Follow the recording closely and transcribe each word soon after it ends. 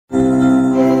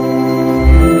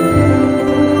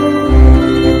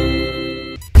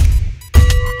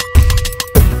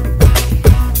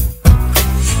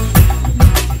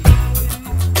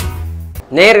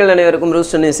நேயர்கள் அனைவருக்கும்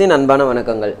ரூஸ்டர் நியூஸின் அன்பான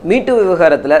வணக்கங்கள். மீட்டு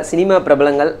விவகாரத்தில் சினிமா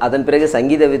பிரபலங்கள் அதன் பிறகு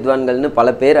சங்கீத வித்வான்கள்னு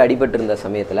பல பேர் அடிபட்டிருந்த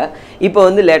சமயத்தில் இப்போ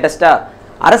லேட்டஸ்ட்டாக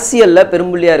அரசியலில்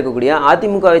பெரும்புள்ளியாக இருக்கக்கூடிய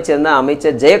அதிமுகவை சேர்ந்த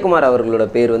அமைச்சர் ஜெயக்குமார் அவர்களோட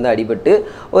பேர் அடிபட்டு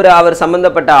அவர்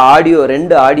சம்மந்தப்பட்ட ஆடியோ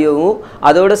 2 ஆடியோவும்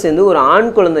அதோடு சேர்ந்து ஒரு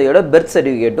ஆண் குழந்தையோட பர்த்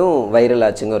சர்டிஃபிகேட்டும் வைரல்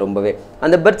ஆச்சுங்க. ரொம்பவே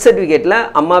அந்த பர்த் சர்டிஃபிகேட்டில்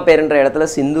அம்மா பேருன்ற இடத்துல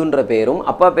சிந்துன்ற பேரும்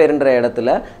அப்பா பேருன்ற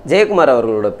இடத்துல ஜெயக்குமார்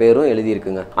அவர்களோட பேரும்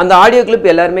எழுதியிருக்குங்க. அந்த ஆடியோ கிளிப்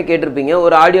எல்லாருமே கேட்டிருப்பீங்க.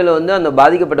 ஒரு ஆடியோவில் அந்த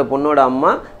பாதிக்கப்பட்ட பொண்ணோட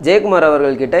அம்மா ஜெயக்குமார்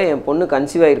அவர்கள்கிட்ட என் பொண்ணு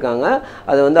கன்சீவ் ஆகிருக்காங்க,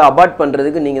 அதை அபார்ட்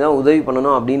பண்ணுறதுக்கு நீங்கள் தான் உதவி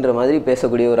பண்ணணும் அப்படின்ற மாதிரி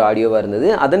பேசக்கூடிய ஒரு ஆடியோவாக இருந்தது.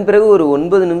 அதன் பிறகு ஒரு 9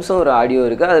 நிமிஷம் ஒரு ஆடியோ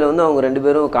இருக்குது. அதில் அவங்க 2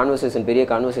 பேரும் கான்வர்சேஷன் பெரிய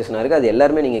கான்வர்சேஷனாக இருக்குது. அது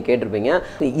எல்லாருமே நீங்கள் கேட்டிருப்பீங்க.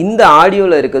 இந்த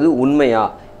ஆடியோவில் இருக்கிறது உண்மையா,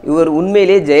 இவர்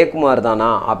உண்மையிலே ஜெயக்குமார்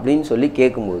தானா அப்படின்னு சொல்லி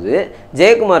கேட்கும்போது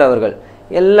ஜெயக்குமார் அவர்கள்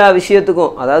எல்லா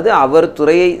விஷயத்துக்கும், அதாவது அவர்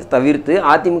துறையை தவிர்த்து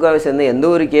அதிமுகவை சேர்ந்த எந்த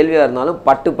ஒரு கேள்வியாக இருந்தாலும்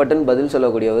பட்டுன்னு பதில்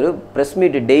சொல்லக்கூடிய ஒரு ப்ரெஸ்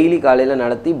மீட் டெய்லி காலையில்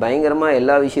நடத்தி பயங்கரமாக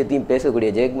எல்லா விஷயத்தையும்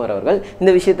பேசக்கூடிய ஜெயக்குமார் அவர்கள்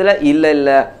இந்த விஷயத்தில்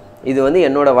இல்லை இது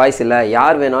என்னோட வாய்ஸ் இல்லை,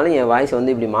 யார் வேணாலும் என் வாய்ஸை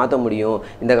இப்படி மாற்ற முடியும்,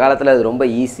 இந்த காலத்தில் அது ரொம்ப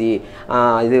ஈஸி,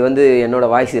 இது என்னோட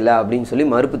வாய்ஸ் இல்லை அப்படின்னு சொல்லி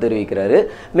மறுப்பு தெரிவிக்கிறாரு.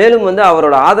 மேலும்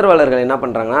அவரோட ஆதரவாளர்கள் என்ன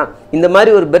பண்ணுறாங்கன்னா, இந்த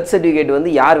மாதிரி ஒரு பர்த் சர்டிஃபிகேட்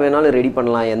யார் வேணாலும் ரெடி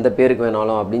பண்ணலாம், எந்த பேருக்கு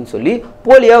வேணாலும் அப்படின்னு சொல்லி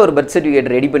போலியாக ஒரு பர்த்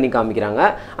சர்டிஃபிகேட் ரெடி பண்ணி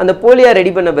காமிக்கிறாங்க. அந்த போலியாக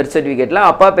ரெடி பண்ண பர்த் சர்டிஃபிகேட்டில்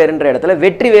அப்பா பேருன்ற இடத்துல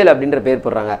வெற்றிவேல் அப்படின்ற பேர்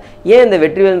போடுறாங்க. ஏன் இந்த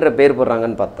வெற்றிவேல்ன்ற பேர்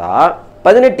போடுறாங்கன்னு பார்த்தா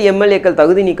 18 எம்எல்ஏக்கள்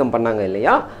தகுதி நீக்கம் பண்ணாங்க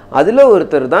இல்லையா, அதில்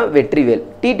ஒருத்தர் தான் வெற்றிவேல்,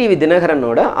 டிடிவி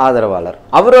தினகரனோட ஆதரவாளர்.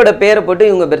 அவரோட பேரை போட்டு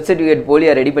இவங்க பர்த் சர்டிஃபிகேட்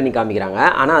போலியாக ரெடி பண்ணி காமிக்கிறாங்க.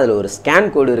 ஆனால் அதில் ஒரு ஸ்கேன்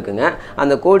கோடு இருக்குங்க.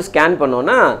 அந்த கோடு ஸ்கேன்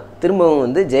பண்ணோன்னா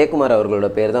திரும்பவும் ஜெயக்குமார் அவர்களோட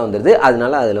பேர் தான் வந்துடுது.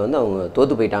 அதனால அதில் அவங்க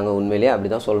தோற்று போயிட்டாங்க. உண்மையிலேயே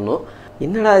அப்படி தான் சொல்லணும்.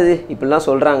 என்னடா இது இப்படிலாம்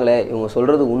சொல்கிறாங்களே, இவங்க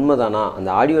சொல்கிறது உண்மைதானா, அந்த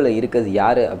ஆடியோவில் இருக்கிறது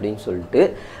யார் அப்படின்னு சொல்லிட்டு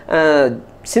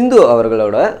சிந்து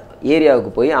அவர்களோட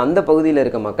ஏரியாவுக்கு போய் அந்த பகுதியில்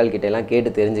இருக்க மக்கள்கிட்ட எல்லாம் கேட்டு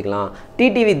தெரிஞ்சுக்கலாம்.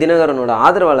 டிடிவி தினகரனோட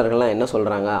ஆதரவாளர்கள்லாம் என்ன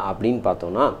சொல்கிறாங்க அப்படின்னு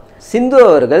பார்த்தோன்னா, சிந்து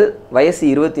அவர்கள் வயசு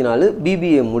 24,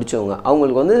 பிபிஏ முடித்தவங்க.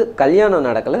 அவங்களுக்கு கல்யாணம்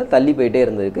நடக்கலை, தள்ளி போயிட்டே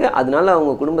இருந்திருக்கு. அதனால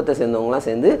அவங்க குடும்பத்தை சேர்ந்தவங்களாம்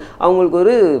சேர்ந்து அவங்களுக்கு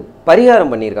ஒரு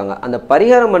பரிகாரம் பண்ணியிருக்காங்க. அந்த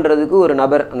பரிகாரம் பண்ணுறதுக்கு ஒரு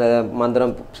நபர், அந்த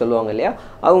மந்திரம் சொல்லுவாங்க இல்லையா,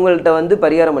 அவங்கள்ட்ட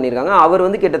பரிகாரம் பண்ணியிருக்காங்க. அவர்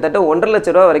கிட்டத்தட்ட 1.5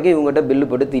 லட்ச ரூபா வரைக்கும் இவங்ககிட்ட பில்லு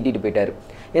போட்டு தீட்டிட்டு போயிட்டார்.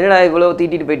 என்னடா இவ்வளோ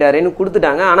தீட்டிட்டு போயிட்டாருன்னு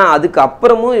கொடுத்துட்டாங்க. ஆனால்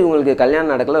அதுக்கப்புறமும் இவங்களுக்கு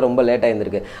கல்யாணம் நடக்கலை, ரொம்ப லேட்டாக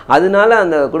இருந்திருக்கு. அதனால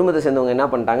அந்த குடும்பத்தை சேர்ந்தவங்க என்ன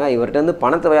பண்ணிட்டாங்க, இவர்கிட்ட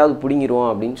பணத்தையாவது பிடிங்கிருவோம்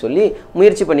அப்படின்னு சொல்லி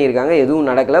முயற்சி பண்ணியிருக்காங்க. எதுவும்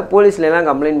நடக்கலை. போலீஸ்லாம்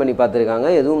கம்ப்ளைண்ட் பண்ணி பார்த்துருக்காங்க,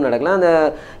 எதுவும் நடக்கலை. அந்த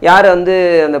யார்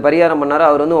அந்த பரிகாரம் பண்ணாரோ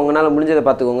அவர் உங்களால் முடிஞ்சதை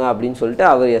பார்த்துக்கோங்க அப்படின்னு சொல்லிட்டு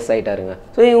அவர் எஸ் ஆகிட்டாருங்க.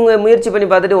 ஸோ இவங்க முயற்சி பண்ணி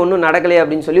பார்த்துட்டு ஒன்றும் நடக்கலையே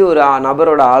அப்படின்னு சொல்லி ஒரு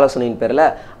நபரோட ஆலோசனையின் பேரில்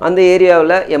அந்த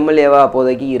ஏரியாவில் எம்எல்ஏவாக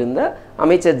அப்போதைக்கு இருந்த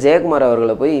அமைச்சர் ஜெயக்குமார்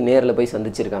அவர்களை போய் நேரில் போய்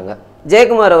சந்திச்சிருக்காங்க.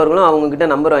 ஜெயக்குமார் அவர்களும் அவங்கக்கிட்ட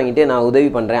நம்பர் வாங்கிட்டு நான் உதவி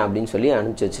பண்ணுறேன் அப்படின்னு சொல்லி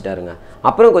அனுப்பிச்சி வச்சுட்டாருங்க.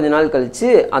 அப்புறம் கொஞ்ச நாள் கழித்து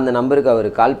அந்த நம்பருக்கு அவர்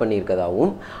கால்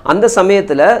பண்ணியிருக்கதாகவும், அந்த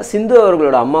சமயத்தில் சிந்து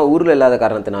அவர்களோட அம்மா ஊரில் இல்லாத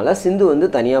காரணத்தினால சிந்து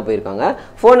தனியாக போயிருக்காங்க.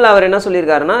 ஃபோனில் அவர் என்ன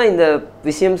சொல்லியிருக்காருன்னா, இந்த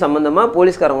விஷயம் சம்மந்தமாக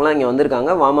போலீஸ்காரங்களாம் இங்கே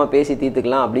வந்திருக்காங்க, வாமா பேசி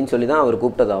தீர்த்துக்கலாம் அப்படின்னு சொல்லி தான் அவர்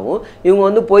கூப்பிட்டதாகவும்,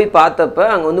 இவங்க போய் பார்த்தப்ப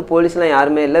அங்கே போலீஸ்லாம்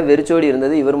யாருமே இல்லை, வெறிச்சோடி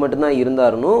இருந்தது, இவர் மட்டும்தான்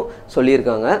இருந்தாருன்னு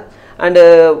சொல்லியிருக்காங்க. அண்டு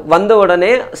வந்த உடனே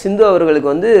சிந்து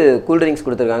அவர்களுக்கு கூல்ட்ரிங்க்ஸ்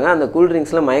கொடுத்துருக்காங்க. அந்த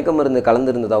கூல்ட்ரிங்க்ஸில் மயக்க மருந்து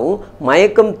கலந்துருந்ததாகவும்,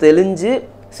 மயக்கம் தெளிஞ்சு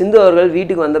சிந்து அவர்கள்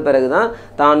வீட்டுக்கு வந்த பிறகு தான்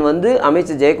தான்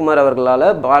அமைச்சர் ஜெயக்குமார் அவர்களால்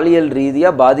பாலியல்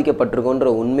ரீதியாக பாதிக்கப்பட்டிருக்கோன்ற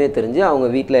உண்மையை தெரிஞ்சு அவங்க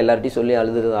வீட்டில் எல்லார்ட்டையும் சொல்லி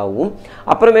அழுதுறதாகவும்,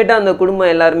 அப்புறமேட்டு அந்த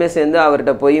குடும்பம் எல்லாருமே சேர்ந்து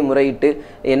அவர்கிட்ட போய் முறையிட்டு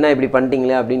என்ன இப்படி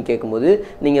பண்ணிட்டீங்களே அப்படின்னு கேட்கும்போது,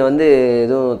 நீங்கள்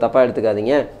எதுவும் தப்பாக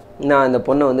எடுத்துக்காதீங்க, நான் இந்த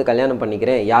பொண்ணை கல்யாணம்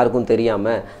பண்ணிக்கிறேன், யாருக்கும்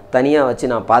தெரியாமல் தனியாக வச்சு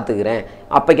நான் பார்த்துக்கிறேன்,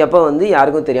 அப்போக்கப்போ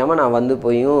யாருக்கும் தெரியாமல் நான்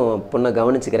போயும் பொண்ணை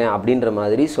கவனிச்சுக்கிறேன் அப்படின்ற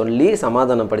மாதிரி சொல்லி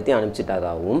சமாதானப்படுத்தி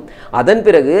அனுப்பிச்சிட்டதாகவும், அதன்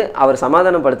பிறகு அவர்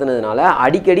சமாதானப்படுத்தினதுனால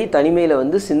அடிக்கடி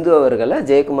தனிமையில் சிந்து அவர்களை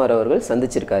ஜெயக்குமார் அவர்கள்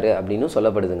சந்திச்சிருக்காரு அப்படின்னு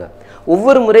சொல்லப்படுதுங்க.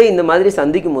 ஒவ்வொரு முறை இந்த மாதிரி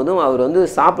சந்திக்கும் போதும்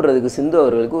அவர் சாப்பிட்றதுக்கு சிந்து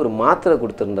அவர்களுக்கு ஒரு மாத்திரை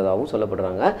கொடுத்துருந்ததாகவும்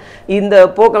சொல்லப்படுறாங்க. இந்த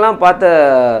போக்கெல்லாம் பார்த்த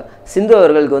சிந்து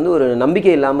அவர்களுக்கு ஒரு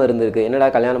நம்பிக்கை இல்லாமல் இருந்திருக்கு. என்னடா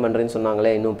கல்யாணம் பண்ணுறேன்னு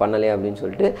சொன்னாங்களே, இன்னும் பண்ணலையே அப்படின்னு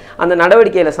சொல்லிட்டு அந்த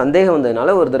நடவடிக்கையில் சந்தேகம்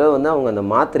வந்ததுனால ஒரு தடவை அவங்க அந்த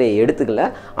மாத்திரையை எடுத்துக்கல.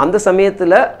 அந்த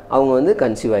சமயத்தில் அவங்க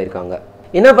கன்சீவ் ஆகிருக்காங்க.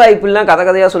 என்னப்பா இப்படிலாம்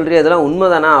கதையாக சொல்கிறீங்க, இதெல்லாம்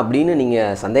உண்மைதானா அப்படின்னு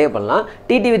நீங்கள் சந்தேகப்படலாம்.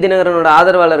 டிடிவி தினகரனோட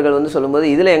ஆதரவாளர்கள் சொல்லும்போது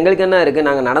இதில் எங்களுக்கு என்ன இருக்குது,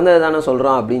 நாங்கள் நடந்தது தானே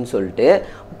சொல்கிறோம் அப்படின்னு சொல்லிட்டு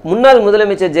முன்னாள்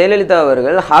முதலமைச்சர் ஜெயலலிதா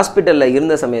அவர்கள் ஹாஸ்பிட்டலில்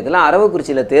இருந்த சமயத்தில்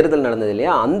அரவக்குறிச்சியில் தேர்தல் நடந்தது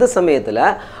இல்லையா, அந்த சமயத்தில்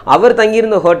அவர்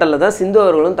தங்கியிருந்த ஹோட்டலில் தான் சிந்து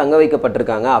அவர்களும் தங்க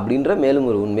வைக்கப்பட்டிருக்காங்க அப்படின்ற மேலும்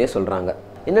ஒரு உண்மையை சொல்கிறாங்க.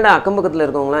 என்னடா அக்கம் பக்கத்தில்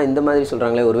இருக்கவங்களாம் இந்த மாதிரி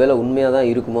சொல்கிறாங்களே, ஒருவேளை உண்மையாக தான்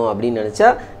இருக்குமோ அப்படின்னு நினச்சா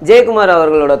ஜெயக்குமார்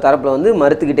அவர்களோட தரப்பில்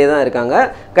மறுத்துக்கிட்டே தான் இருக்காங்க.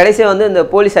 கடைசியாக இந்த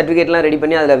போலீஸ் சர்டிஃபிகேட்லாம் ரெடி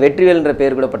பண்ணி அதில் வெற்றிவேல்ன்ற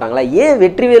பேர் கூட போட்டாங்களா. ஏன்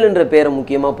வெற்றிவேலுன்ற பேரை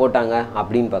முக்கியமாக போட்டாங்க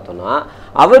அப்படின்னு பார்த்தோன்னா,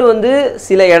 அவர்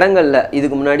சில இடங்களில்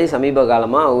இதுக்கு முன்னாடி சமீப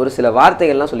காலமாக ஒரு சில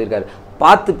வார்த்தைகள்லாம் சொல்லியிருக்காரு.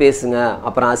 பார்த்து பேசுங்க,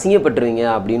 அப்புறம் அசிங்கப்பட்டுருவீங்க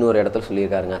அப்படின்னு ஒரு இடத்துல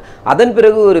சொல்லியிருக்காருங்க. அதன்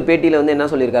பிறகு ஒரு பேட்டியில் வந்து என்ன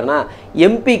சொல்லியிருக்காருன்னா,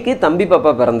 எம்பிக்கு தம்பி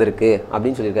பாப்பா பிறந்திருக்கு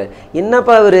அப்படின்னு சொல்லியிருக்காரு.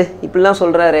 என்னப்பா அவர் இப்படிலாம்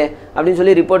சொல்கிறாரு அப்படின்னு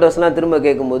சொல்லி ரிப்போர்ட்டர்ஸ்லாம் திரும்ப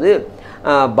கேட்கும்போது,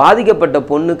 பாதிக்கப்பட்ட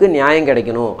பொண்ணுக்கு நியாயம்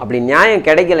கிடைக்கணும், அப்படி நியாயம்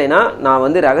கிடைக்கலைன்னா நான்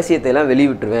வந்து ரகசியத்தை எல்லாம்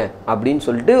வெளிவிட்டுருவேன் அப்படின்னு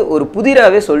சொல்லிட்டு ஒரு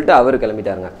புதிராகவே சொல்லிட்டு அவர்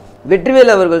கிளம்பிட்டாருங்க.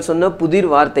 வெற்றிவேல் அவர்கள் சொன்ன புதிர்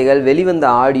வார்த்தைகள், வெளிவந்த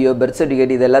ஆடியோ, பர்த்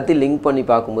சர்டிஃபிகேட் இது எல்லாத்தையும் லிங்க் பண்ணி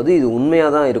பார்க்கும்போது இது உண்மையாக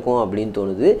தான் இருக்கும் அப்படின்னு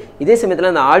தோணுது. இதே சமயத்தில்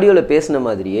அந்த ஆடியோவில் பேசின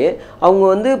மாதிரியே அவங்க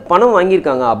வந்து பணம்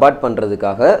வாங்கியிருக்காங்க அபார்ட்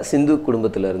பண்ணுறதுக்காக சிந்து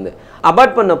குடும்பத்திலேருந்து.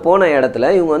 அபார்ட் பண்ண போன இடத்துல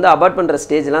இவங்க வந்து அபார்ட் பண்ணுற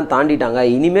ஸ்டேஜ்லாம் தாண்டிட்டாங்க,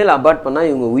 இனிமேல் அபார்ட் பண்ணால்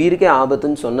இவங்க உயிருக்கே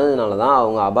ஆபத்துன்னு சொன்னதுனால தான்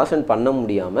அவங்க அபார்ஷன் பண்ண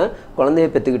முடியாமல் குழந்தைய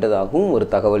பெற்றுக்கிட்டதாகவும் ஒரு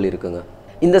தகவல் இருக்குங்க.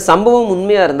 இந்த சம்பவம்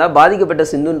உண்மையாக இருந்தால் பாதிக்கப்பட்ட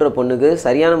சிந்துன்ற பொண்ணுக்கு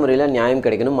சரியான முறையில் நியாயம்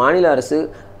கிடைக்கணும். மாநில அரசு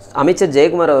அமைச்சர்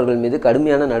ஜெயக்குமார் அவர்கள் மீது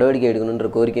கடுமையான நடவடிக்கை எடுக்கணுன்ற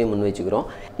கோரிக்கையை முன்வைச்சுக்கிறோம்.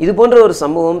 இது போன்ற ஒரு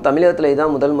சம்பவம் தமிழகத்தில்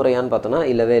இதான் முதல் முறையான்னு பார்த்தோன்னா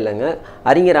இல்லவே இல்லைங்க.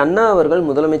 அறிஞர் அண்ணா அவர்கள்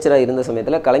முதலமைச்சராக இருந்த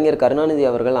சமயத்தில் கலைஞர் கருணாநிதி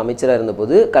அவர்கள் அமைச்சராக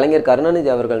இருந்தபோது கலைஞர்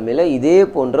கருணாநிதி அவர்கள் மேலே இதே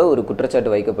போன்ற ஒரு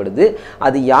குற்றச்சாட்டு வைக்கப்படுது.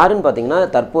 அது யாருன்னு பார்த்தீங்கன்னா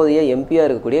தற்போதைய எம்பியாக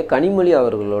இருக்கக்கூடிய கனிமொழி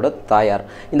அவர்களோட தாயார்.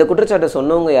 இந்த குற்றச்சாட்டை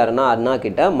சொன்னவங்க யாருன்னா அண்ணா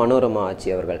கிட்ட மனோரமா ஆட்சி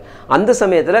அவர்கள். அந்த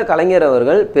சமயத்தில் கலைஞர்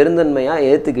அவர்கள் பெருந்தன்மையாக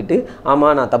ஏற்றுக்கிட்டு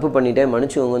ஆமாம் நான் தப்பு பண்ணிட்டேன்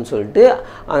மன்னிச்சுவங்கன்னு சொல்லிட்டு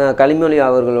கனிமொழி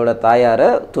அவர்களோட தாயாரை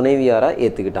துணைவியாராக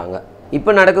ஏற்றுக்கிட்டாங்க. இப்போ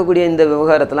நடக்கக்கூடிய இந்த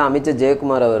விவகாரத்தில் அமைச்சர்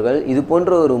ஜெயக்குமார் அவர்கள் இது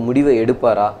போன்ற ஒரு முடிவை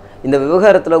எடுப்பாரா? இந்த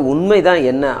விவகாரத்தில் உண்மைதான்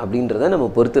என்ன அப்படின்றத நம்ம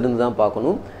பொறுத்திருந்து தான்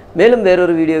பார்க்கணும். மேலும்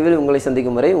வேறொரு வீடியோவில் உங்களை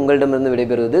சந்திக்கும் வரை உங்களிடமிருந்து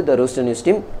விடைபெறுவது த ரூஸ்டர் நியூஸ்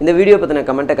டீம். இந்த வீடியோ பற்றின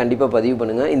கமெண்ட்டை கண்டிப்பாக பதிவு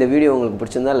பண்ணுங்கள். இந்த வீடியோ உங்களுக்கு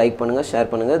பிடிச்சிருந்தா லைக் பண்ணுங்கள்,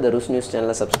 ஷேர் பண்ணுங்கள், த ரூஸ்டர் நியூஸ்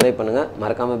சேனலை சப்ஸ்கிரைப் பண்ணுங்கள்,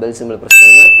 மறக்காமல் பெல் சிம்பிள் ப்ரெஸ்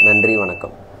பண்ணுங்கள். நன்றி,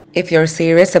 வணக்கம். If you're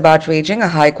serious about reaching a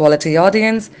high-quality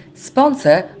audience,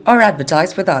 sponsor or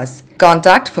advertise with us.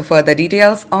 Contact for further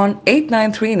details on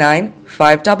 8939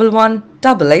 511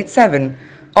 887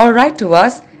 or write to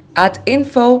us at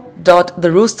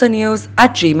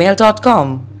info.theroosternews@gmail.com.